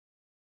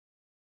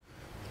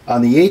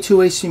On the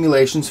A2A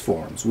Simulations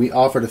forums, we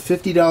offered a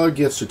 $50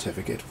 gift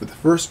certificate for the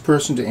first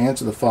person to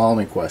answer the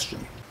following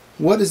question.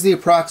 What is the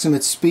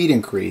approximate speed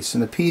increase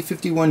in a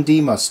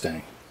P-51D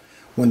Mustang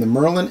when the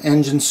Merlin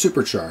engine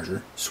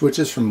supercharger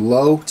switches from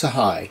low to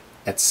high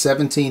at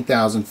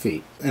 17,000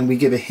 feet? And we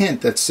give a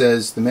hint that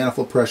says the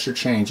manifold pressure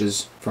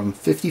changes from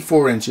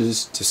 54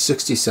 inches to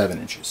 67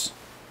 inches.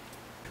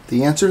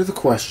 The answer to the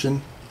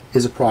question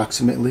is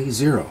approximately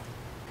 0.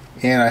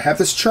 And I have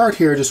this chart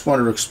here. I just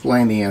wanted to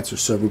explain the answer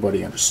so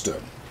everybody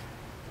understood.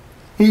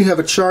 Here you have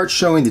a chart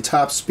showing the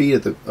top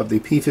speed of the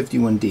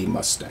P-51D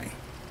Mustang.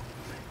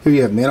 Here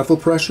you have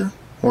manifold pressure,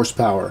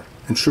 horsepower,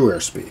 and true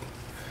airspeed.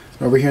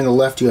 Over here on the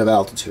left you have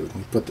altitude.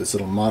 We put this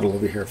little model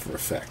over here for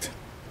effect.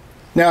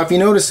 Now if you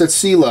notice at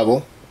sea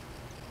level,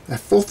 at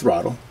full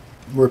throttle,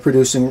 we're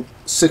producing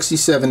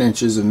 67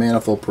 inches of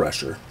manifold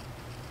pressure,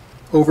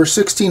 over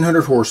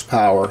 1,600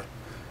 horsepower,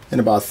 and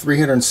about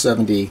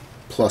 370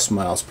 plus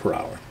miles per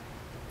hour.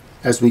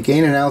 As we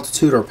gain in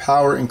altitude, our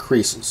power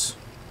increases.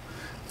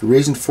 The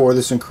reason for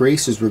this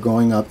increase is we're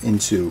going up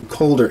into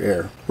colder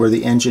air where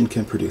the engine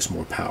can produce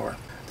more power.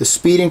 The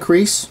speed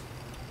increase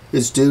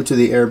is due to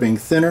the air being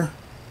thinner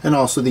and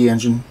also the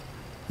engine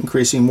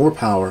increasing more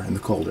power in the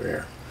colder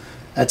air.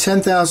 At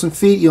 10,000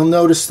 feet, you'll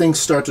notice things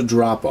start to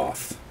drop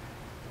off.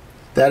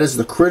 That is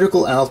the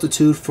critical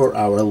altitude for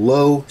our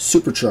low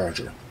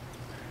supercharger.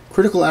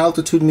 Critical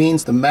altitude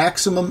means the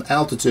maximum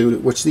altitude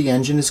at which the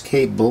engine is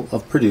capable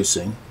of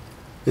producing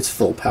its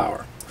full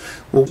power.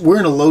 Well, we're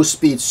in a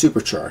low-speed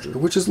supercharger,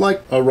 which is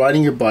like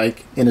riding your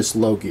bike in its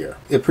low gear.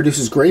 It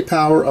produces great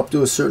power up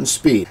to a certain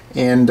speed.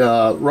 And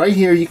right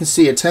here you can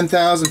see at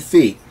 10,000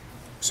 feet,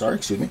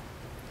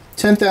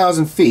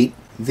 10,000 feet,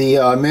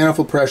 the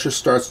manifold pressure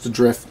starts to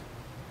drift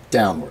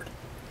downward.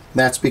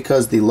 That's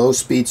because the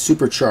low-speed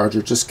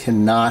supercharger just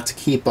cannot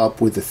keep up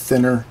with the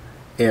thinner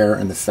air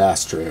and the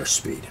faster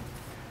airspeed.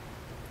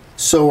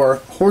 So our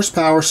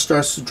horsepower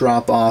starts to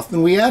drop off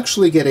and we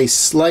actually get a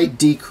slight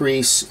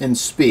decrease in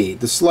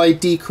speed. The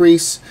slight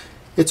decrease,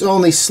 it's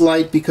only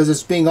slight because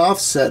it's being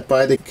offset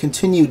by the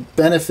continued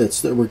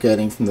benefits that we're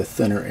getting from the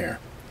thinner air.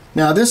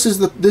 Now this is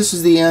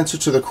the answer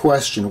to the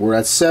question. We're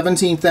at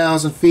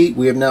 17,000 feet.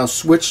 We have now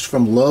switched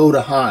from low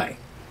to high.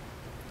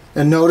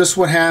 And notice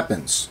what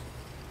happens.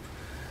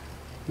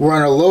 We're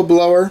on a low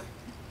blower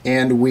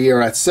and we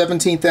are at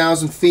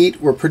 17,000 feet.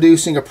 We're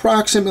producing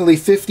approximately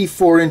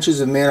 54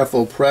 inches of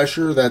manifold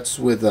pressure. That's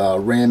with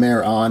ram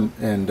air on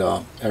and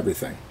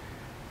everything.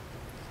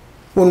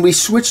 When we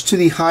switch to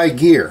the high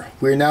gear,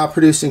 we're now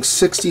producing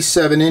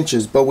 67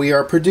 inches, but we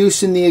are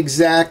producing the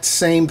exact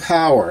same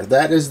power.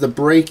 That is the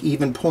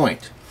break-even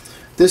point.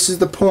 This is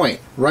the point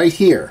right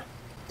here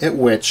at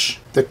which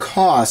the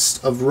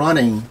cost of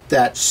running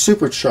that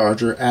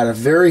supercharger at a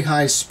very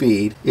high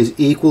speed is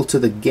equal to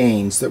the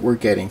gains that we're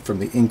getting from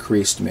the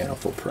increased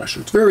manifold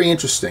pressure. It's very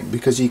interesting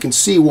because you can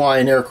see why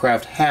an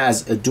aircraft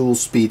has a dual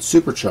speed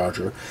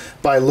supercharger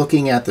by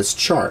looking at this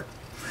chart.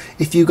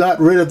 If you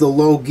got rid of the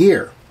low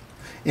gear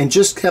and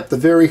just kept the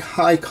very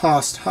high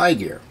cost high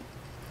gear,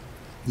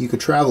 you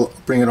could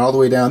bring it all the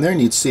way down there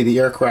and you'd see the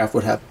aircraft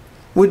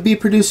would be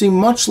producing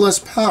much less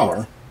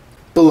power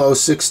below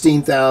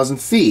 16,000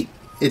 feet.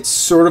 It's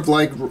sort of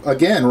like,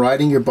 again,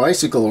 riding your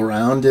bicycle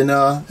around in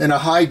a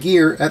high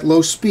gear at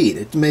low speed.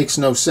 It makes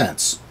no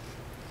sense.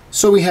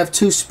 So we have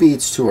two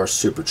speeds to our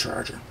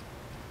supercharger.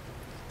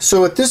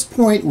 So at this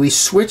point we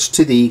switch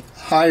to the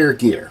higher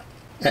gear.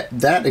 At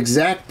that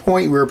exact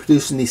point we were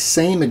producing the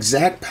same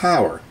exact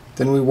power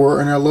than we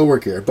were in our lower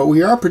gear, but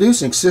we are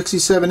producing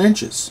 67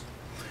 inches.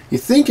 You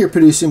think you're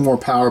producing more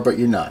power, but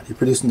you're not. You're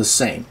producing the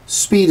same.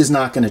 Speed is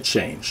not going to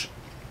change.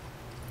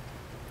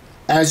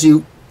 As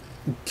you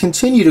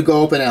continue to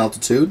go up in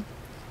altitude,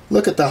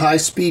 look at the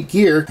high-speed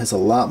gear. It has a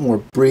lot more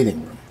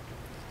breathing room.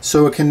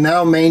 So it can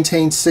now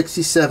maintain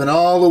 67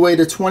 all the way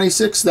to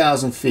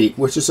 26,000 feet,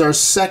 which is our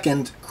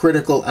second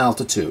critical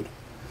altitude.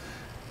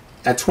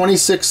 At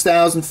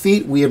 26,000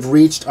 feet, we have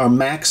reached our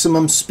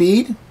maximum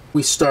speed.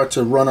 We start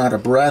to run out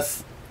of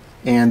breath,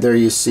 and there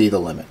you see the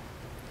limit.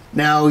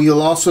 Now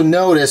you'll also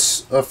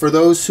notice, for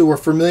those who are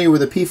familiar with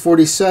the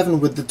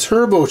P-47 with the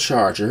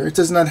turbocharger, it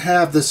does not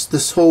have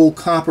this whole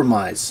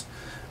compromise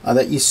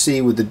that you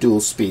see with the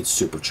dual speed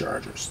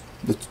superchargers.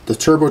 The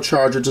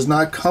turbocharger does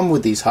not come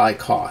with these high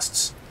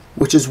costs,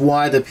 which is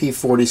why the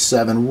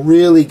P-47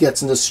 really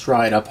gets into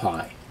stride up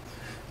high,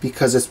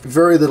 because it's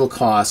very little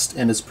cost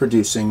and it's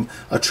producing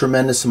a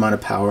tremendous amount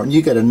of power, and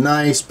you get a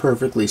nice,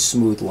 perfectly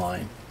smooth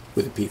line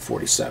with the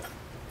P-47.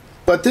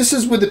 But this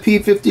is with the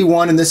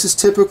P-51, and this is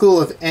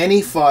typical of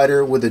any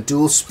fighter with a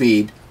dual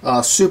speed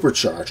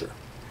supercharger.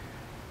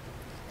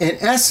 In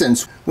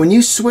essence, when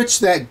you switch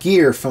that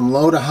gear from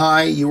low to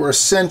high, you are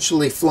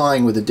essentially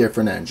flying with a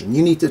different engine.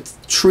 You need to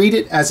treat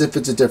it as if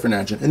it's a different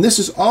engine. And this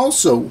is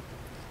also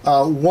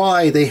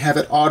why they have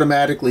it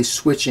automatically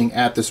switching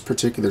at this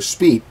particular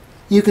speed.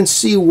 You can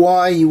see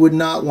why you would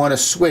not want to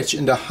switch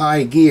into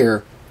high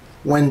gear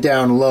when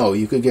down low.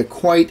 You could get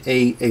quite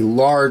a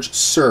large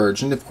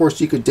surge, and of course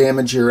you could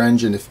damage your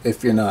engine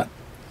if you're not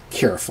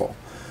careful.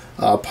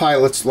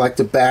 Pilots like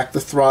to back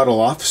the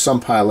throttle off. Some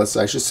pilots,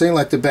 I should say,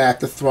 like to back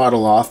the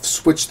throttle off,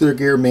 switch their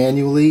gear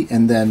manually,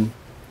 and then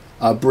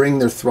bring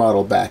their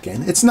throttle back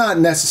in. It's not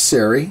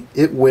necessary.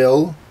 It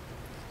will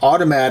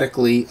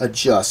automatically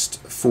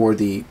adjust for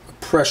the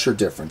pressure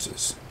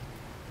differences.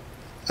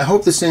 I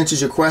hope this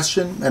answers your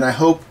question, and I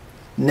hope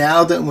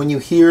now that when you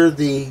hear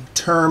the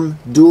term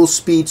dual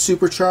speed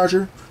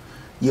supercharger,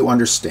 you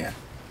understand.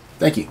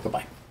 Thank you.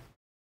 Bye-bye.